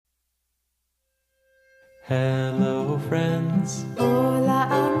Hello, friends. Hola,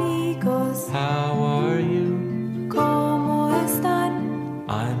 amigos. How are you? ¿Cómo están?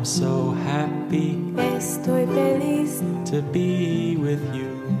 I'm so happy Estoy feliz to be with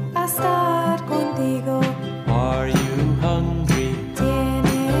you. a estar contigo. Are you hungry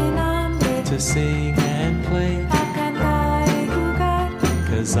 ¿Tienen hambre? to sing and play? A cantar y jugar.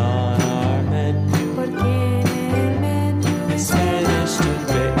 'Cause on our menu Porque en el menú is Spanish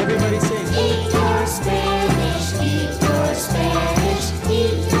today. Everybody sing. Eat your Spanish, eat your Spanish,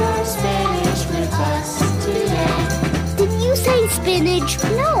 eat your Spanish with us today. Did you say spinach?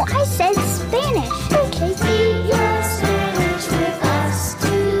 No, I said Spanish. Okay. Eat your Spanish with us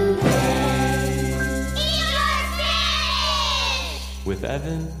today. Eat your Spanish! With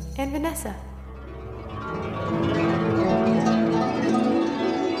Evan. and Vanessa.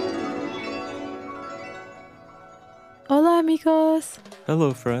 Hola, amigos.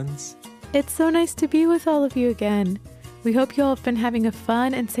 Hello, friends. It's so nice to be with all of you again. We hope you all have been having a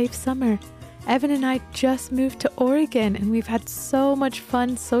fun and safe summer. Evan and I just moved to Oregon, and we've had so much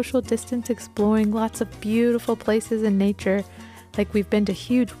fun social distance exploring lots of beautiful places in nature. Like we've been to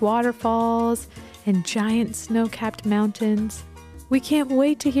huge waterfalls and giant snow-capped mountains. We can't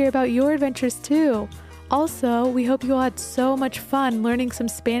wait to hear about your adventures too. Also, we hope you all had so much fun learning some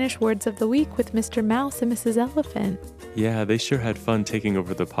Spanish words of the week with Mr. Mouse and Mrs. Elephant. Yeah, they sure had fun taking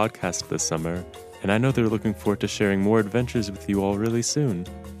over the podcast this summer. And I know they're looking forward to sharing more adventures with you all really soon.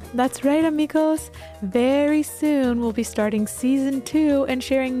 That's right, amigos. Very soon we'll be starting season 2 and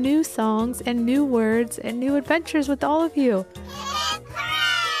sharing new songs and new words and new adventures with all of you.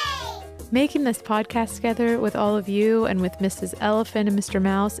 Making this podcast together with all of you and with Mrs. Elephant and Mr.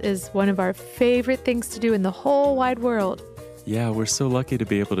 Mouse is one of our favorite things to do in the whole wide world. Yeah, we're so lucky to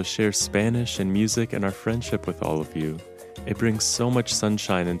be able to share Spanish and music and our friendship with all of you. It brings so much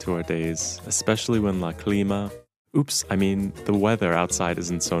sunshine into our days, especially when the weather outside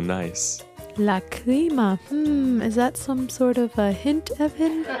isn't so nice. La clima. Is that some sort of a hint,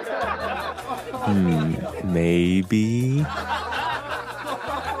 Evan? Maybe.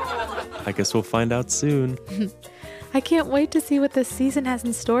 I guess we'll find out soon. I can't wait to see what this season has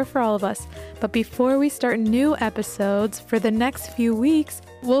in store for all of us. But before we start new episodes for the next few weeks,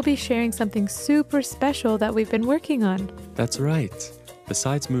 we'll be sharing something super special that we've been working on. That's right.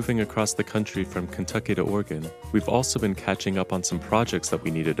 Besides moving across the country from Kentucky to Oregon, we've also been catching up on some projects that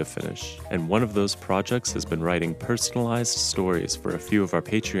we needed to finish. And one of those projects has been writing personalized stories for a few of our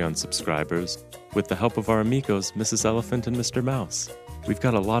Patreon subscribers with the help of our amigos, Mrs. Elephant and Mr. Mouse. We've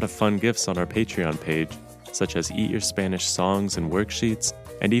got a lot of fun gifts on our Patreon page, such as Eat Your Spanish songs and worksheets,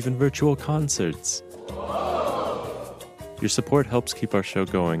 and even virtual concerts. Your support helps keep our show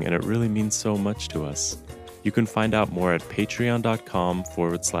going, and it really means so much to us. You can find out more at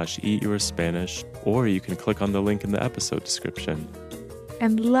patreon.com/eatyourspanish, or you can click on the link in the episode description.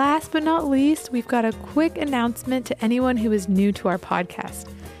 And last but not least, we've got a quick announcement to anyone who is new to our podcast.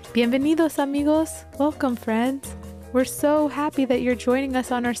 Bienvenidos, amigos. Welcome, friends. We're so happy that you're joining us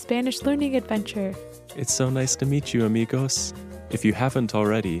on our Spanish learning adventure. It's so nice to meet you, amigos. If you haven't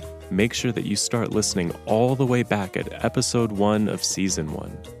already, make sure that you start listening all the way back at episode 1 of season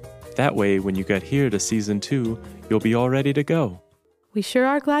 1. That way, when you get here to season 2, you'll be all ready to go. We sure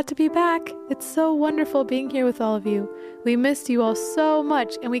are glad to be back. It's so wonderful being here with all of you. We missed you all so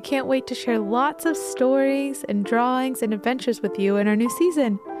much, and we can't wait to share lots of stories and drawings and adventures with you in our new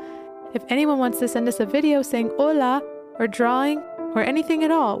season. If anyone wants to send us a video saying hola, or drawing, or anything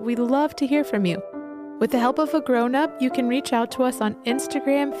at all, we'd love to hear from you. With the help of a grown-up, you can reach out to us on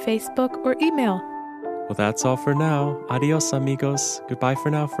Instagram, Facebook, or email. Well, that's all for now. Adios, amigos. Goodbye for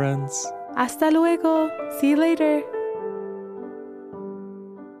now, friends. Hasta luego. See you later.